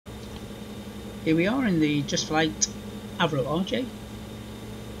Here we are in the Just Flight AVRO RJ.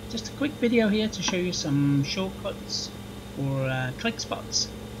 Just a quick video here to show you some shortcuts for Clickspots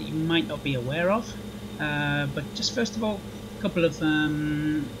that you might not be aware of. But just first of all, a couple of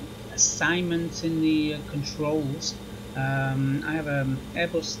assignments in the controls. I have an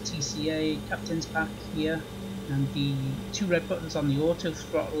Airbus TCA Captain's Pack here, and the two red buttons on the auto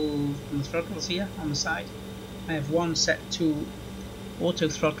throttle and the throttles here on the side. I have one set to auto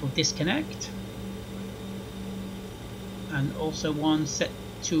throttle disconnect, and also one set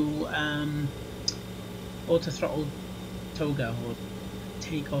to auto throttle toga or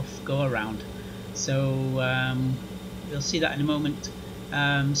take off go around. So you'll see that in a moment.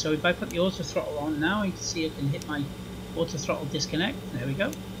 So if I put the auto throttle on now, you can see I can hit my auto throttle disconnect. There we go.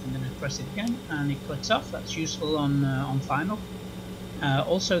 I'm going to press it again and it clicks off. That's useful on final.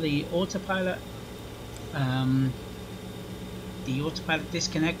 Also the autopilot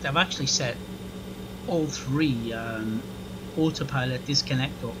disconnect, I've actually set all three, autopilot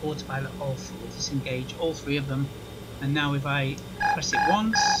disconnect or autopilot off or disengage, all three of them. And now if I press it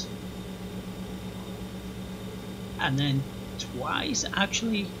once and then twice,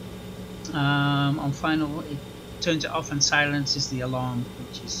 actually on final it turns it off and silences the alarm,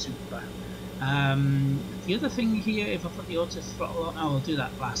 which is super. The other thing here, if I put the auto throttle on, I'll do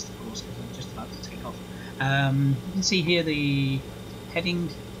that last of course because I'm just about to take off. You can see here the heading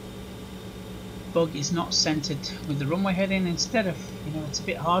bug is not centered with the runway heading. Instead of, it's a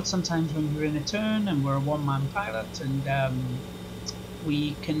bit hard sometimes when you're in a turn and we're a one-man pilot, and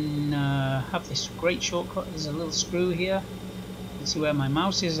we can have this great shortcut. There's a little screw here. You can see where my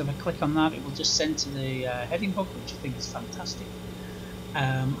mouse is. If I click on that, it will just center the heading bug, which I think is fantastic.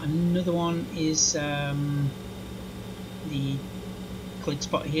 Another one is the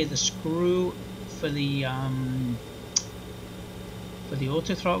Clickspot here, the screw for the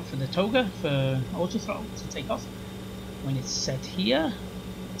auto throttle, for the toga, for auto throttle to take off when it's set here,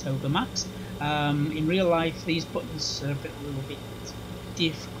 toga max. In real life these buttons are a little bit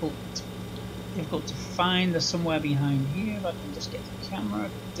difficult to find. They're somewhere behind here. If I can just get the camera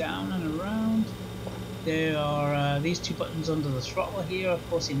down and around, there are these two buttons under the throttle here. Of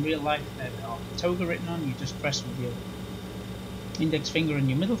course in real life there are toga written on. You just press with your index finger and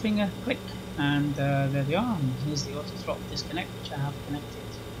your middle finger, click, and there they are. And here's the auto throttle disconnect, which I have connected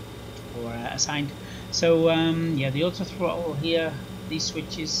or assigned. So yeah, the auto throttle here, these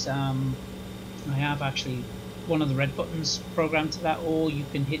switches, I have actually one of the red buttons programmed to that, or you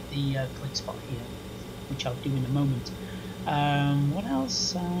can hit the click spot here, which I'll do in a moment. What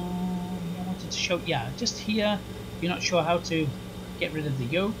else I wanted to show? Yeah, just here, if you're not sure how to get rid of the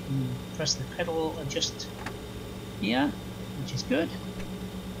yoke, you press the pedal adjust here, which is good.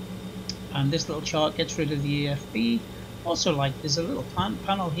 And this little chart gets rid of the EFB. Also, like, there's a little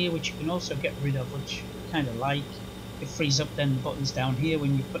panel here which you can also get rid of, which I kind of like. It frees up then the buttons down here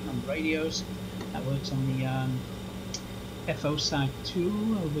when you're putting on radios. That works on the FO side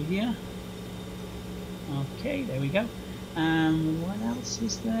too, over here. Okay, there we go. What else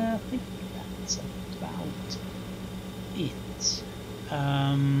is there? I think that's about it.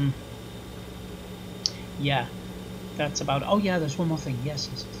 Yeah, that's about. Oh yeah, there's one more thing. Yes.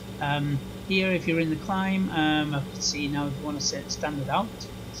 Here, if you're in the climb, I can see now if you want to set standard out,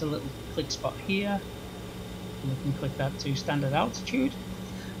 there's a little click spot here. You can click that to standard altitude.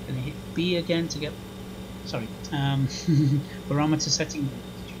 Going to hit B again to get, sorry, barometer setting.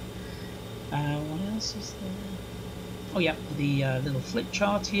 What else is there? Oh yeah, the little flip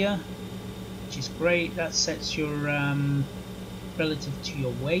chart here, which is great. That sets your relative to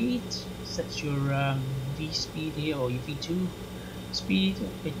your weight, sets your V speed here, or your V2 speed,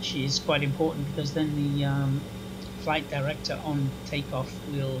 which is quite important because then the flight director on takeoff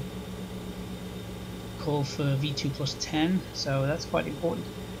will call for V2 plus 10, so that's quite important.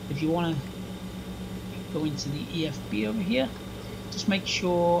 If you want to go into the EFB over here, just make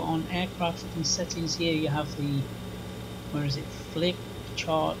sure on aircraft and settings here you have the, where is it, flip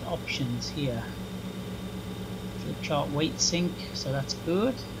chart options here, flip chart weight sync, so that's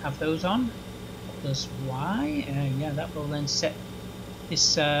good, have those on. Plus Y, yeah, that will then set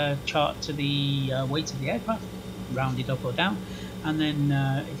this chart to the weight of the aircraft, rounded up or down. And then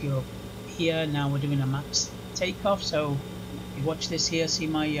if you're here, now we're doing a max takeoff, so if you watch this here, see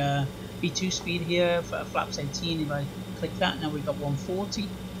my V2 speed here for flaps 18. If I click that, now we've got 140.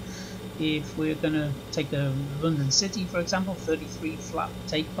 If we're going to take a London City, for example, 33 flap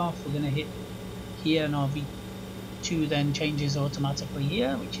takeoff, we're going to hit here, and our V2 then changes automatically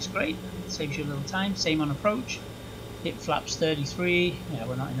here, which is great, saves you a little time. Same on approach, hit flaps 33. Yeah,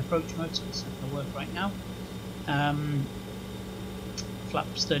 we're not in approach mode, so it's not going to work right now.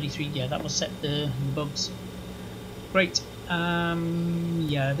 flaps 33. Yeah, that will set the bugs. Great.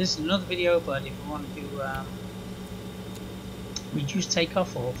 Yeah, this is another video, but if we want to reduce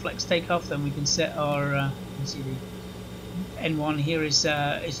takeoff or flex takeoff, then we can set our. You can see the N1 here is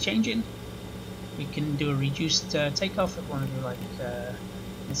changing. We can do a reduced takeoff if we want to do like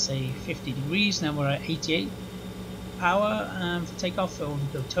let's say 50 degrees. Now we're at 88 power for takeoff. So we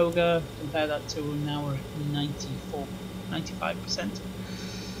go toga. Compare that to now we're at 95%.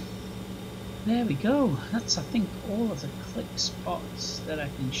 There we go. That's I think all of the click spots that I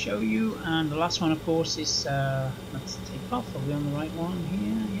can show you. And the last one, of course, is let's take off. Are we on the right one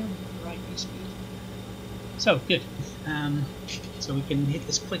here? Yeah, the right speed. So good. So we can hit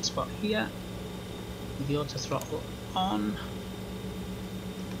this click spot here with the auto throttle on.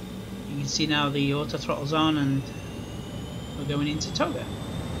 You can see now the auto throttle's on and we're going into toga.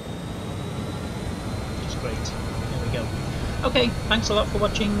 Which is great. There we go. Okay, thanks a lot for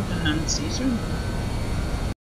watching and see you soon.